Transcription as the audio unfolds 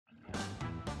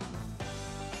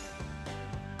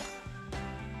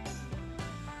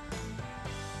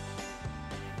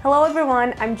Hello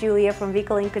everyone, I'm Julia from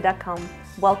Vikalinka.com.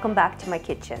 Welcome back to my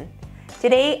kitchen.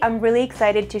 Today I'm really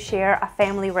excited to share a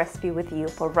family recipe with you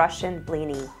for Russian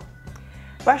blini.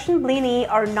 Russian blini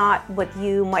are not what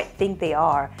you might think they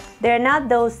are. They're not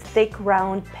those thick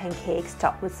round pancakes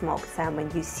topped with smoked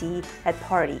salmon you see at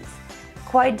parties.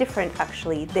 Quite different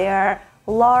actually. They're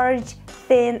large,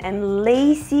 thin and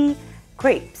lacy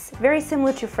crepes, very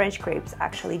similar to French crepes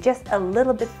actually, just a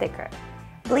little bit thicker.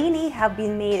 Blini have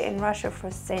been made in Russia for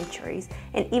centuries,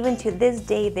 and even to this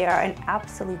day they are an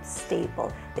absolute staple.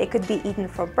 They could be eaten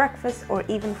for breakfast or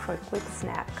even for a quick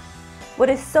snack. What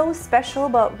is so special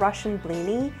about Russian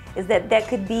blini is that they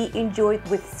could be enjoyed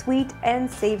with sweet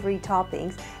and savory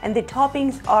toppings, and the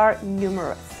toppings are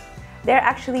numerous. They're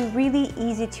actually really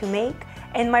easy to make,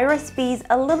 and my recipe is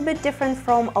a little bit different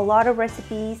from a lot of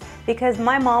recipes because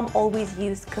my mom always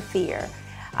used kefir.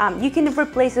 You can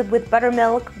replace it with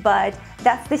buttermilk, but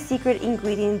that's the secret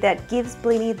ingredient that gives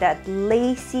blini that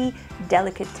lacy,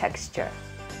 delicate texture.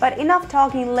 But enough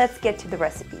talking, let's get to the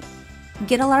recipe.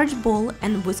 Get a large bowl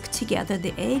and whisk together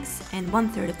the eggs and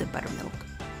 1/3 of the buttermilk.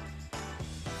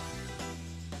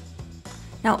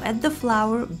 Now add the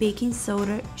flour, baking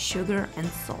soda, sugar and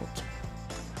salt.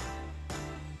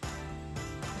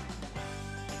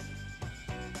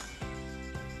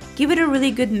 Give it a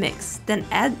really good mix, then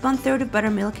add 1/3 of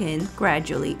buttermilk in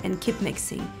gradually and keep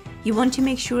mixing. You want to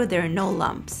make sure there are no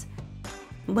lumps.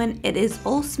 When it is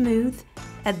all smooth,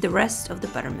 add the rest of the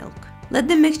buttermilk. Let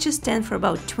the mixture stand for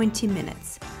about 20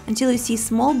 minutes, until you see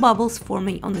small bubbles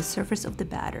forming on the surface of the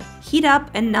batter. Heat up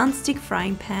a non-stick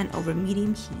frying pan over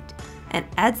medium heat, and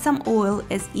add some oil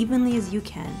as evenly as you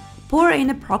can. Pour in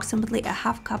approximately a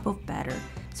half cup of batter,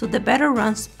 so the batter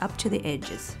runs up to the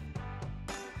edges.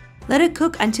 Let it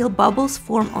cook until bubbles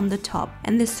form on the top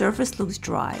and the surface looks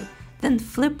dry. Then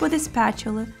flip with a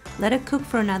spatula, let it cook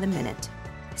for another minute.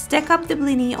 Stack up the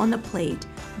blini on a plate,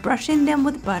 brushing them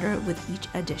with butter with each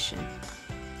addition.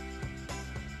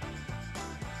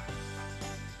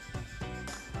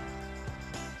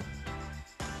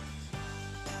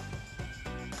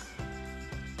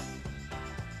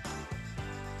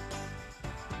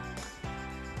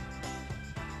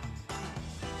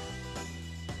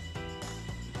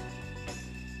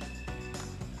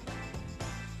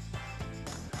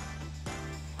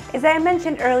 As I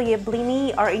mentioned earlier,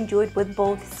 blini are enjoyed with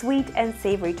both sweet and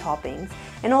savory toppings.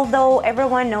 And although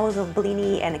everyone knows of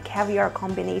blini and a caviar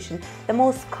combination, the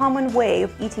most common way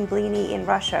of eating blini in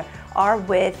Russia are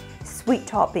with sweet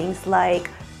toppings like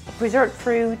preserved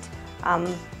fruit,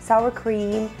 sour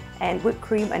cream, and whipped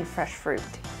cream and fresh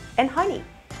fruit, and honey.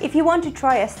 If you want to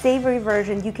try a savory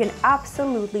version, you can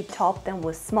absolutely top them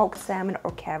with smoked salmon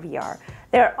or caviar.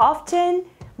 They're often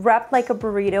wrapped like a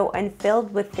burrito and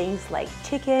filled with things like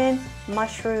chicken,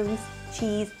 mushrooms,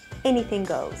 cheese, anything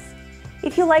goes.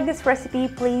 If you like this recipe,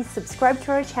 please subscribe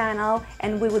to our channel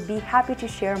and we would be happy to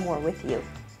share more with you.